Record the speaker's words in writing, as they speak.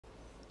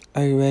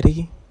Are you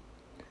ready?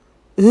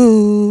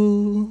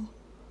 Ooh,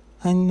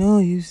 I know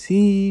you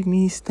see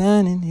me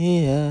standing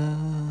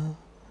here.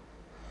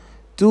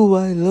 Do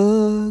I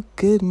look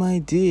good, my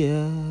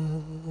dear?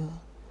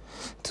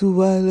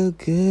 Do I look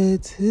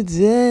good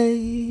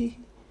today?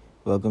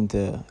 Welcome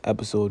to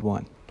episode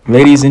 1.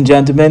 Ladies and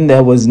gentlemen,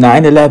 there was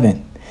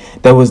 9/11.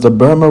 There was the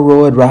Burma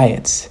Road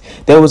riots.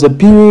 There was a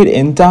period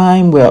in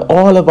time where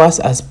all of us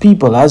as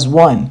people, as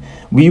one,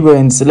 we were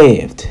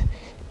enslaved.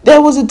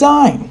 There was a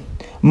time,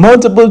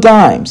 multiple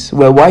times,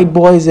 where white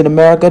boys in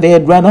America, they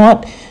had run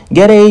out,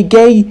 get a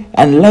AK,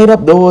 and light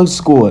up the whole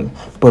school.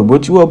 But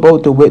what you're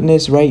about to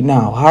witness right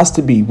now has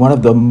to be one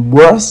of the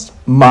worst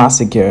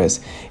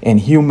massacres in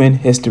human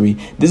history.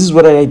 This is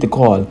what I like to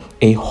call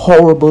a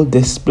horrible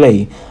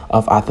display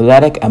of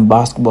athletic and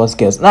basketball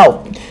skills.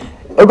 Now,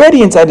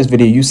 already inside this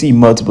video, you see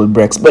multiple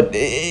bricks, but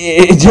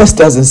it just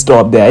doesn't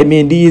stop there. I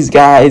mean, these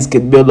guys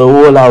could build a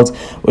whole house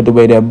with the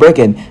way they're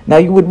bricking. Now,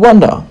 you would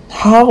wonder,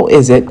 how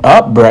is it,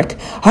 brick,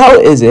 how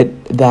is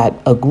it that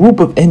a group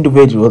of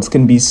individuals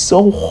can be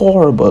so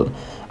horrible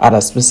at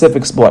a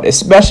specific sport,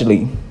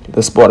 especially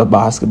the sport of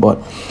basketball?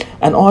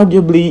 And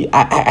arguably,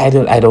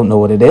 I don't know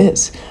what it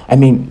is. I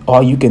mean,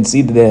 all you can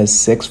see that there's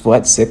 6',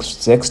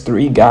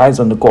 6'3" guys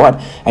on the court.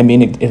 I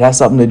mean, it has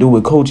something to do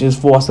with coaches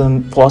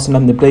forcing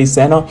them to play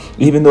center.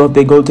 Even though if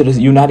they go to the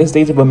United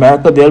States of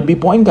America, they'll be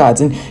point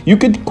guards, and you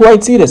could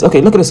quite see this.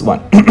 Okay, look at this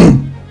one.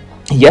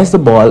 Yes, the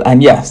ball,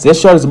 and yes, this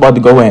shot is about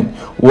to go in.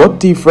 What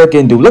do you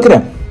freaking do? Look at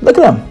him. Look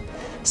at him.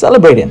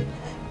 Celebrating.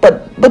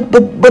 But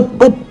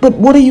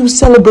what are you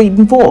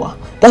celebrating for?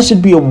 That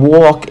should be a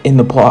walk in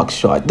the park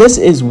shot. This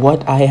is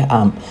what I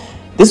am.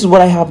 This is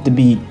what I have to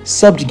be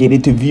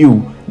subjugated to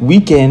view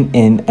weekend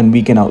in and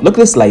weekend out. Look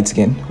at this light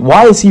skin.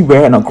 Why is he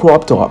wearing a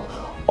crop top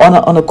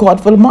on a court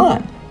full of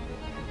man?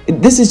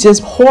 This is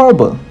just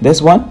horrible.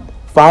 This one,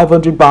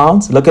 500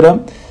 pounds. Look at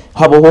him.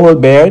 Have a whole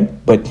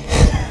beard, but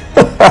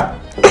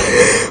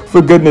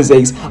for goodness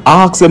sakes,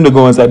 ask him to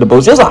go inside the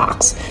post. Just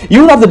ask. You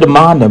don't have to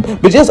demand him,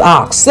 but just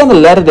ask. Send a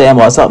letter to him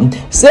or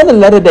something. Send a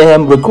letter to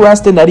him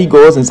requesting that he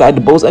goes inside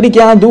the post, and he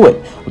can't do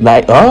it.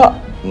 Like,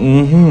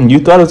 you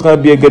thought it was going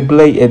to be a good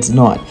play. It's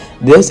not.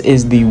 This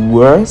is the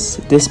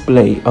worst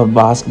display of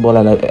basketball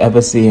that I've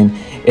ever seen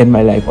in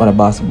my life on a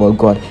basketball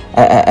court.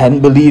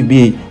 And believe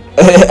me,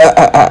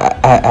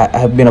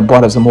 I've been a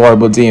part of some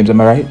horrible teams. Am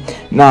I right?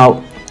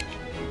 Now,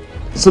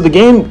 so the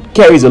game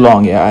carries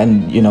along, yeah,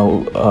 and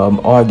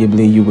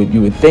arguably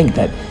you would think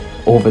that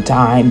over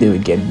time they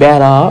would get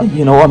better,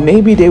 or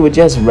maybe they would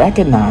just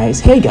recognize,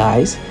 hey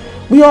guys,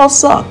 we all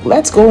suck.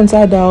 Let's go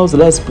inside the house,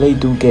 let's play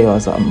 2K or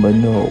something. But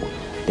no,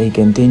 they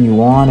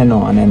continue on,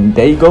 and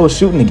there you go,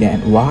 shooting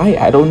again. Why?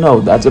 I don't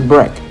know. That's a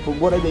brick. But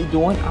what are they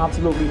doing?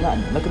 Absolutely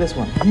nothing. Look at this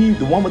one.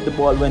 The one with the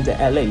ball went to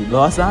LA,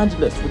 Los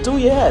Angeles, for 2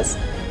 years.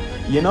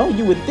 You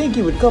would think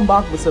he would come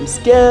back with some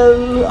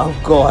skill. Of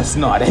course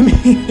not.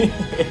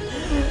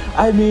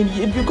 I mean,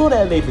 if you go to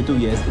LA for 2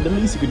 years, the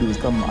least you could do is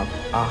come up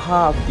a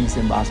half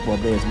decent basketball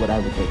player is what I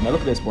would think. Now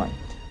look at this one.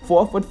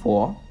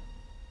 4'4".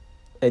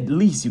 At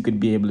least you could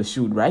be able to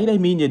shoot, right? I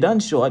mean, you're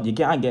done short. You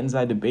can't get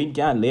inside the paint.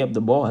 You can't lay up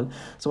the ball.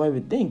 So I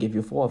would think if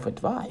you're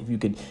 4'5", you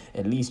could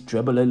at least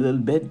dribble a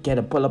little bit, get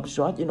a pull-up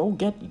shot.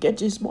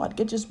 Get your spot,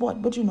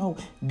 But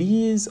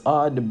these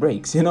are the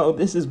breaks.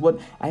 This is what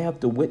I have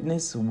to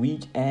witness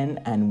week in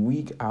and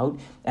week out,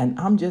 and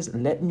I'm just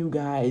letting you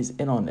guys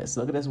in on this.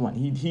 Look at this one.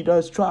 He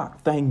does track.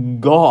 Thank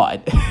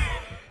God.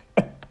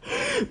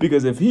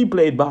 Because if he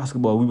played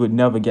basketball, we would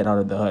never get out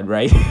of the hood,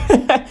 right?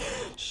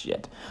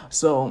 Shit.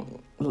 So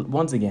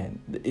once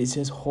again, it's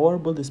just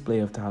horrible display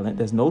of talent.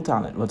 There's no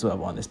talent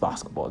whatsoever on this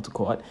basketball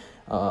court.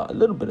 A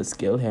little bit of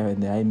skill here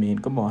and there. I mean,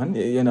 come on,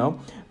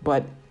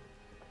 But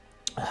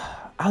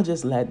I'll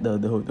just let the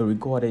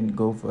recording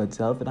go for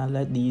itself, and I'll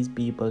let these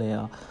people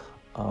here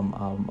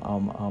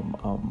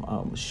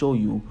show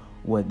you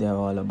what they're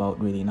all about,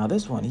 really. Now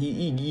this one,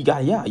 he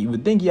got, you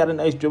would think he had a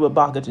nice dribble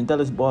package until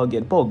his ball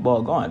get poked,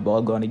 ball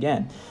gone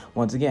again.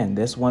 Once again,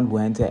 this one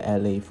went to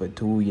LA for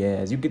 2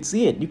 years. You could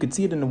see it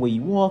in the way he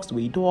walks, the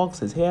way he talks,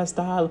 his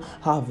hairstyle.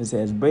 Half his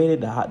hair is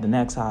braided, the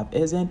next half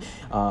isn't.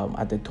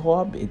 At the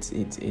top, it's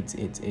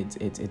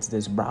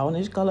this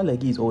brownish color,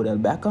 like he's Odell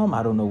Beckham.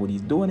 I don't know what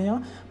he's doing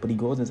here, but he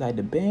goes inside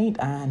the paint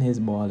and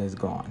his ball is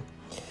gone.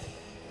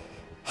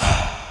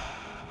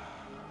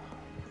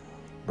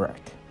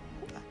 Break.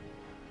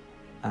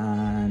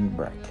 And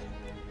break.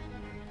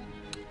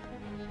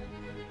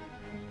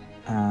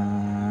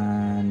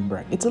 And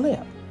break. It's a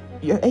layup.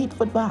 You're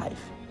 8'5".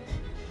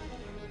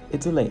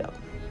 It's a layup.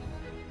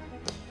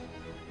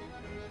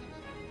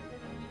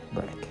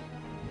 Break.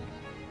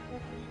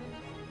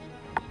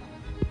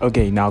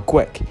 Okay, now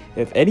quick.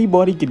 If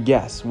anybody could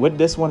guess what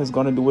this one is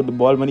gonna do with the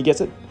ball when he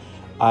gets it,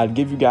 I'll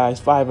give you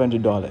guys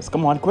 $500.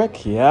 Come on,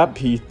 quick. Yep,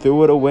 he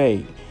threw it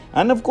away.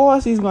 And of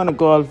course, he's going to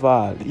call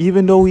foul.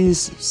 Even though he's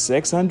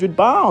 600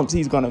 pounds,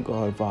 he's going to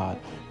call foul.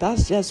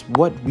 That's just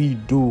what we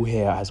do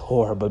here as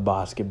horrible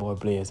basketball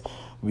players.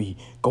 We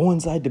go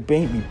inside the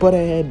paint, we put our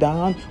head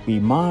down, we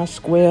march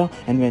square,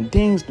 and when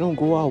things don't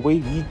go our way,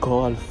 we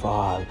call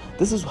foul.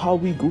 This is how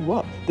we grew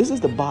up. This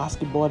is the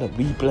basketball that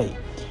we play.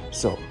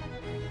 So,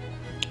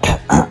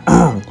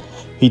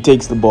 he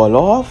takes the ball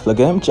off.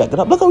 Look at him, check it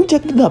up. Look how he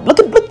checked it up. Look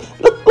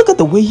at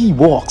the way he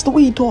walks, the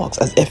way he talks,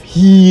 as if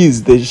he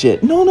is the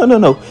shit.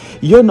 No.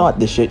 You're not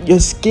the shit. Your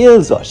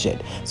skills are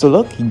shit. So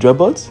look, he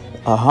dribbles.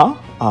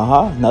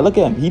 Now look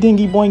at him. He didn't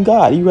keep point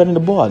guard. He running the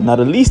ball. Now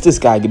the least this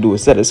guy could do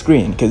is set a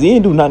screen, because he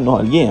ain't do nothing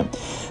all game.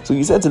 So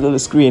he sets a little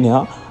screen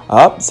here.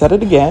 Up, set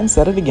it again.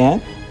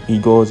 He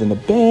goes in the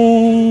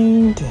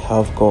paint,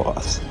 of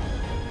course.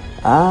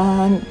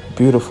 And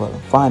beautiful,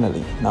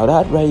 finally. Now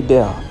that right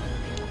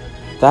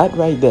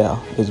there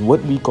is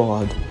what we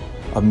called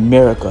a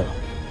miracle.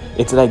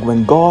 It's like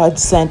when God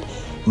sent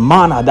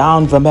manna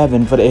down from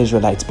heaven for the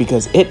Israelites,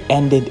 because it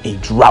ended a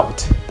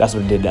drought. That's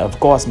what it did. Of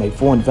course, my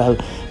phone fell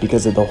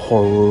because of the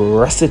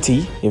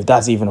horricity, if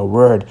that's even a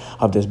word,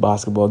 of this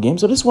basketball game.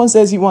 So this one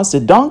says he wants to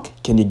dunk.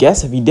 Can you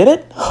guess if he did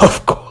it?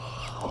 Of course.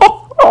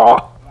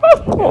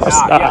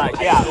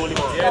 Yeah.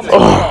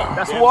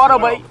 That's water,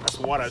 boy. That's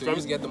water. So you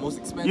just get the most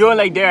expensive. You don't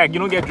like Derek. You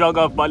don't get drug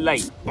off Bud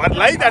Light. Bud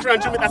Light? That's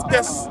run through me. That's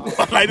piss.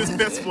 Bud Light is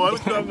piss, boy.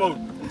 What's going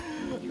on?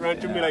 Run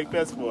through me like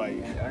piss,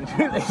 boy.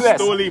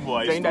 Stoli,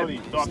 boy. Stoli.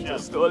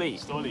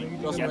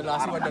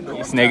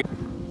 This nigga.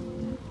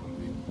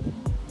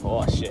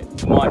 Oh shit.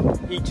 Come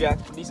on. Eat Jack.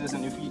 These is a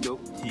new feed, though.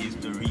 He's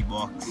the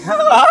Reeboks.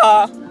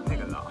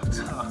 Nigga locked.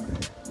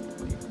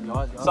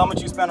 So how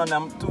much you spend on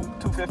them?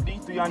 250,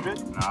 300?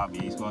 Nah,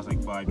 these cost like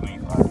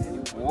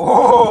 $5.25.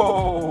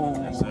 Whoa!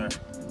 Yes, sir.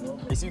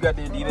 You see you got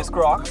the Adidas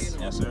Crocs?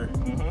 Yes, sir.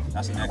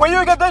 That's an When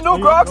you get the new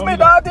Crocs, mate,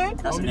 daddy?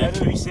 That's an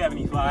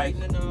X375.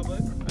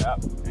 Yeah.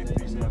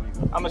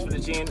 X375. How much for the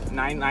chain?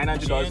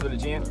 $900 for the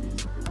chain?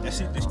 This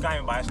guy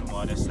can buy some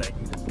more. That's like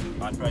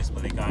on price,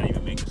 but they can't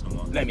even make this no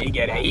more. Let me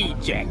get it. Eat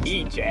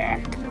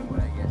Jack.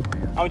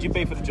 How much you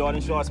pay for the Jordan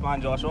shorts,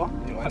 man, Joshua?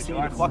 I see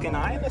you the fucking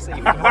eye. Let's see.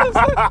 What is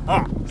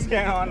that? What's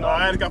going on?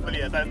 I had a couple of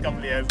years.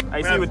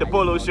 I see with the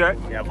polo shirt.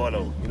 Yeah,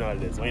 polo. You know what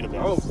it is. Ain't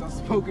Oh,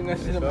 smoking that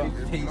shit up your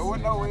face. No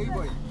way,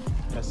 boy.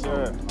 Yes,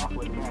 sir.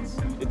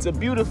 It's a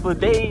beautiful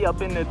day up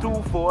in the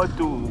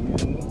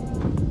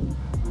 242.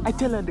 I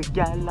tell her the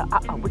gal,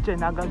 what you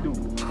not gonna do?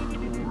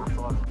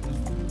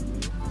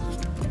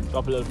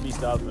 Drop a little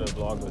freestyle for the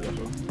vlog with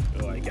Joshua.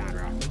 Oh, I can't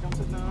rap.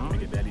 I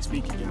can barely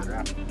speak. You can't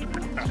rap.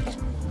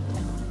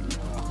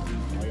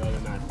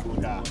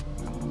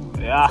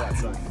 Yeah.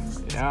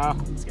 Yeah.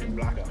 It's getting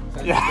blacker.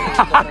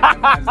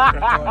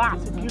 Yeah.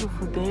 It's a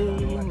beautiful day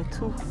in the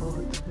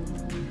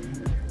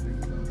 242.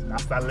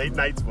 That's that late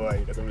nights,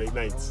 boy. That's them late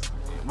nights.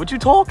 What you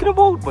talking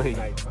about, boy?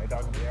 Nights. I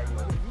talk to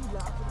everyone.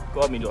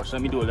 Go on me, Josh.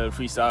 Let me do a little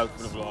freestyle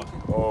for the vlog.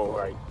 Oh,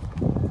 right.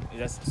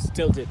 Just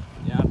tilt it.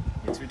 Yeah.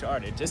 It's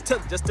retarded. Just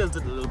tilt it a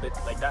little bit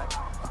like that.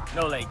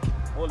 No, like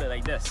hold it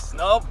like this.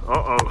 Nope.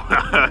 Uh-oh.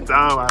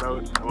 Damn,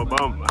 I'm a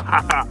bum.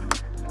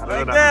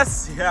 Like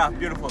this. Yeah,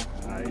 beautiful.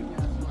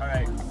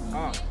 Alright.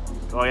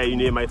 Oh yeah, you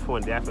need my phone,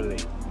 definitely.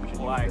 You should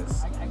Why? use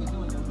this.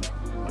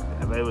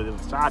 If I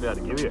was started,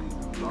 I'd give you.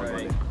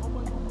 Alright.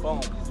 Boom.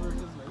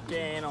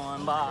 Getting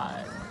on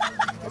by.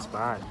 That's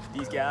bad.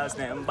 These guys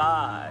them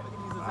by.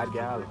 Bad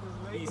gal.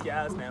 These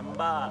guys them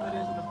by.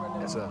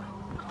 Yes, sir.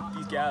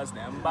 These guys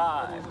them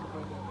by.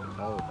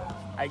 Oh.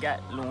 I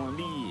got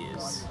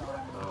lonelies.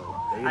 Oh.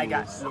 I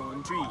got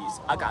lone trees.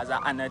 I got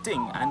a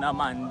thing and a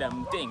man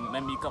them thing.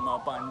 When me come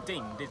up on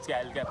thing, this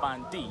girl get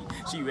panty.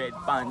 She red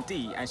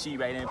panty and she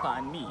riding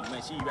upon me.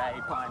 When she ride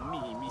upon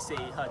me, me say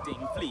her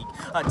thing fleek.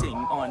 Her thing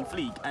on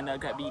fleek and I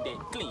grab it dead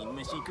clean.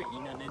 When she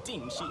crying on the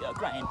thing, she a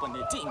crying on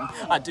the thing.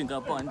 I drink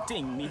up on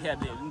thing, me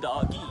head the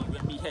doggy.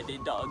 When me head the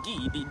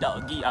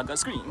doggy I go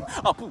scream.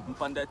 A boom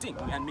on the thing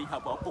and me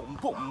have a boom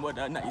boom. What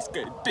a nice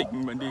good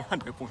thing. When they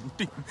 100 phone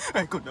thing,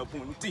 I got a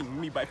phone thing.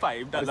 Me buy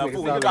 $5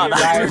 phone.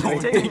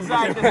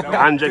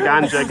 Ganja.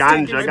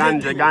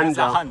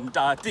 A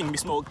hunter thing, me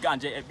smoke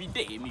ganja every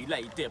day, me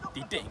light up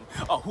the thing.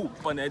 A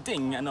hoop on a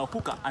thing, and a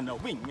hookah and a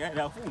wing, and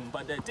a boom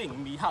on the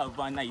thing, me have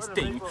a nice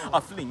thing. A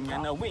fling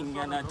and a wing,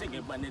 and a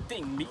thing on the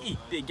thing, me eat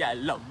the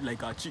gal up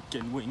like a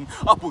chicken wing.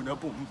 A boom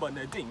on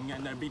the thing,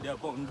 and a beat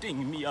up on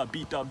thing, me a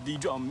beat up the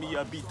drum, me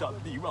a beat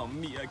up the rum,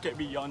 me a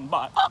carry on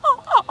by.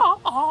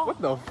 What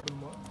the f?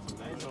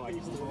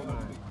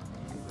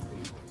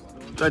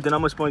 Right then, how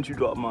much points you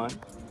drop, man?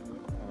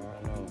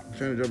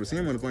 Trying to drop the same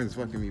amount of points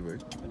as fucking me, boy.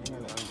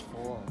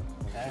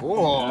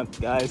 Four.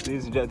 Guys,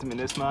 ladies and gentlemen,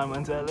 this man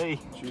went to LA.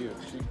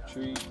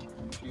 Three.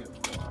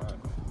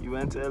 You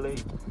went to LA.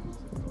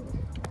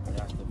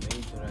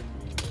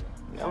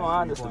 Yeah,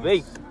 man, that's the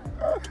vape.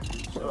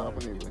 Shut up,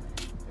 boy.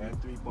 Yeah,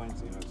 3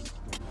 points.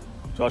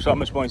 Josh, how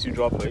much points you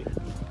drop, boy?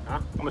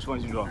 Huh? How much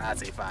points you drop? I'd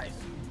say 5.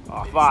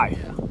 Oh, 5.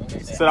 Yeah.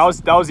 So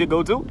that was your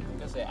go-to?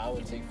 I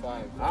would take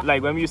 5. Huh?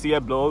 Like when we used to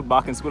get blowed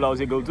back in school, that was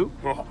your go-to?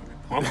 Oh,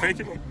 I'm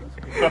making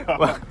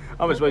Well,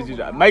 how much points you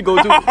drop? My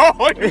go-to.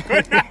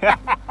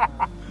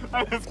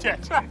 I just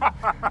catch.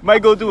 My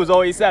go-to is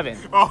always 7.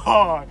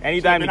 Oh,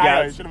 Anytime the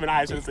guys. Should have been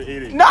higher. Should have said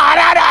 8.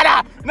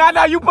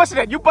 Nah, you pushing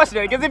it.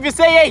 Because if you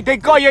say 8, they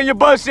call you in your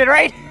bullshit,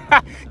 right?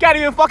 Can't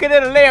even fucking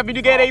hit a layup and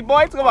you get 8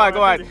 points? Come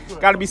on.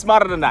 Gotta be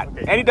smarter than that.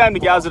 Anytime the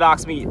guys would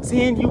ask me,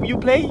 Zane, you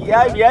play?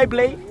 Yeah, I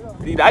play.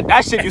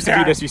 That shit used to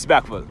be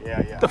disrespectful.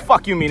 Yeah. The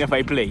fuck you mean if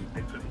I play?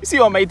 You see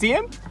on my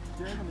team?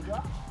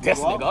 This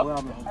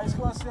nigga. I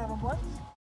scored 7 points.